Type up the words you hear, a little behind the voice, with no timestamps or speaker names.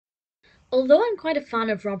Although I'm quite a fan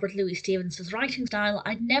of Robert Louis Stevenson's writing style,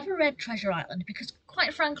 I'd never read Treasure Island because,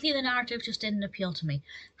 quite frankly, the narrative just didn't appeal to me.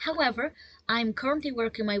 However, I'm currently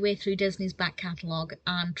working my way through Disney's back catalogue,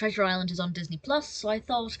 and Treasure Island is on Disney Plus, so I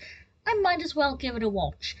thought I might as well give it a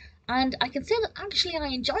watch. And I can say that actually I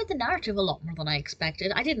enjoyed the narrative a lot more than I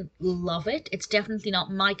expected. I didn't love it, it's definitely not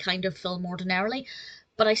my kind of film ordinarily,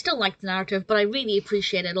 but I still liked the narrative, but I really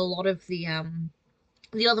appreciated a lot of the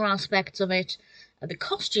other aspects of it. The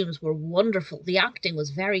costumes were wonderful. The acting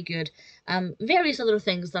was very good. Various other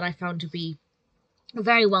things that I found to be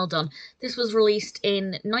very well done. This was released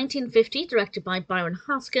in 1950, directed by Byron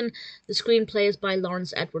Haskin. The screenplay is by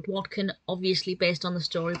Lawrence Edward Watkin, obviously based on the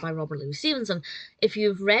story by Robert Louis Stevenson. If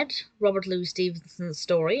you've read Robert Louis Stevenson's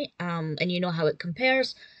story, and you know how it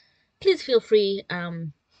compares, please feel free,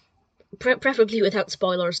 preferably without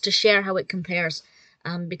spoilers, to share how it compares,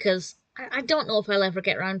 because I don't know if I'll ever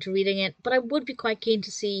get around to reading it, but I would be quite keen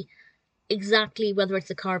to see exactly whether it's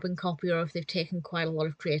a carbon copy or if they've taken quite a lot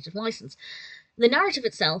of creative license. The narrative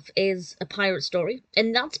itself is a pirate story,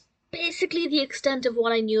 and that's basically the extent of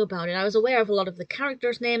what I knew about it. I was aware of a lot of the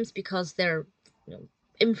characters' names because they're,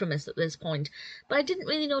 infamous at this point, but I didn't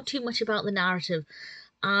really know too much about the narrative.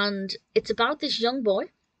 And it's about this young boy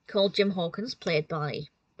called Jim Hawkins, played by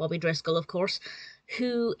Bobby Driscoll, of course,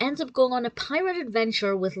 who ends up going on a pirate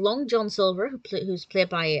adventure with Long John Silver, who's played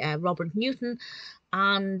by Robert Newton,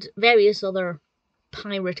 and various other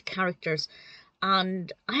pirate characters.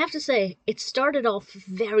 And I have to say, it started off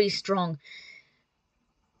very strong.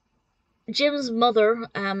 Jim's mother,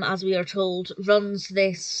 as we are told, runs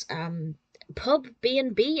this pub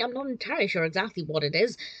B&B. I'm not entirely sure exactly what it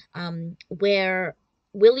is, where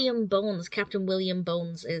William Bones, Captain William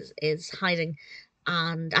Bones, is hiding.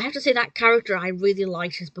 And I have to say that character I really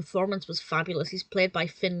liked. His performance was fabulous. He's played by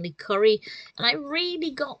Finlay Currie, and I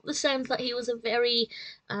really got the sense that he was a very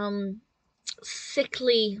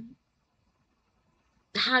sickly,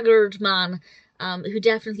 haggard man, who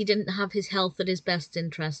definitely didn't have his health at his best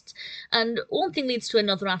interests. And one thing leads to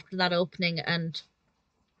another after that opening, and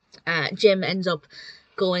Jim ends up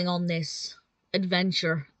going on this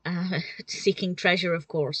adventure, seeking treasure, of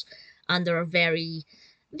course. And there are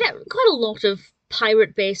quite a lot of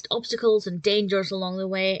pirate-based obstacles and dangers along the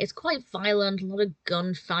way. It's quite violent, a lot of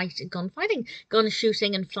gun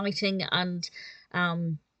shooting and fighting, and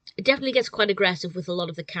it definitely gets quite aggressive with a lot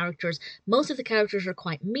of the characters. Most of the characters are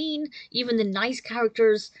quite mean. Even the nice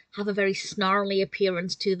characters have a very snarly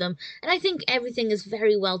appearance to them. And I think everything is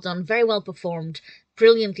very well done, very well performed,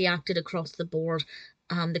 brilliantly acted across the board.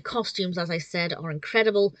 The costumes, as I said, are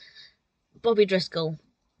incredible. Bobby Driscoll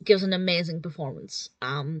gives an amazing performance.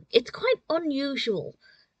 It's quite unusual.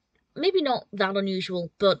 Maybe not that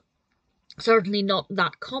unusual, but certainly not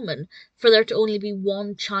that common for there to only be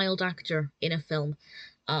one child actor in a film.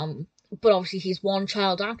 But obviously he's one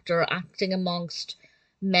child actor acting amongst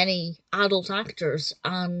many adult actors,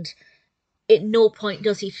 and at no point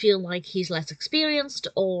does he feel like he's less experienced,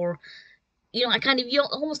 or you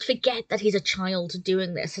almost forget that he's a child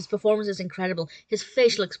doing this. His performance is incredible. His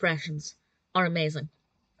facial expressions are amazing.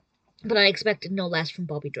 But I expected no less from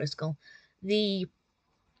Bobby Driscoll. The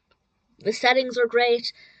settings are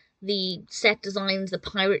great. The set designs, the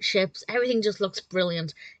pirate ships, everything just looks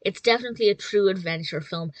brilliant. It's definitely a true adventure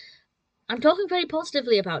film. I'm talking very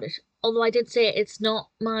positively about it, although I did say it's not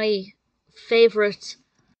my favourite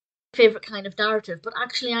kind of narrative, but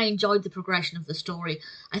actually I enjoyed the progression of the story.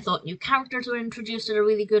 I thought new characters were introduced at a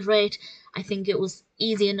really good rate. I think it was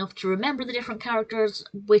easy enough to remember the different characters,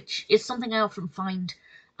 which is something I often find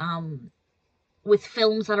with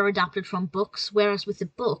films that are adapted from books, whereas with a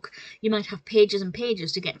book, you might have pages and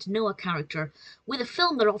pages to get to know a character. With a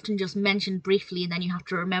film, they're often just mentioned briefly, and then you have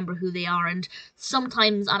to remember who they are, and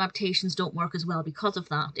sometimes adaptations don't work as well because of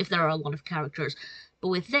that, if there are a lot of characters. But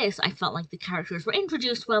with this, I felt like the characters were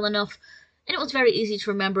introduced well enough, and it was very easy to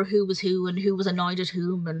remember who was who, and who was annoyed at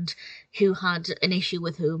whom, and who had an issue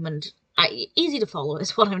with whom, and easy to follow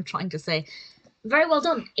is what I'm trying to say. Very well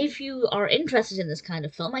done. If you are interested in this kind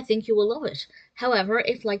of film, I think you will love it. However,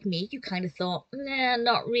 if like me, you kind of thought, nah,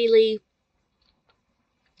 not really,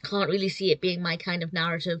 can't really see it being my kind of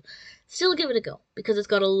narrative, still give it a go, because it's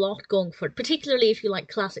got a lot going for it, particularly if you like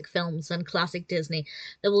classic films and classic Disney.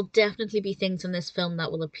 There will definitely be things in this film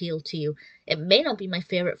that will appeal to you. It may not be my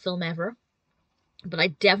favourite film ever, but I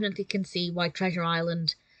definitely can see why Treasure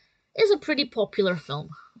Island is a pretty popular film.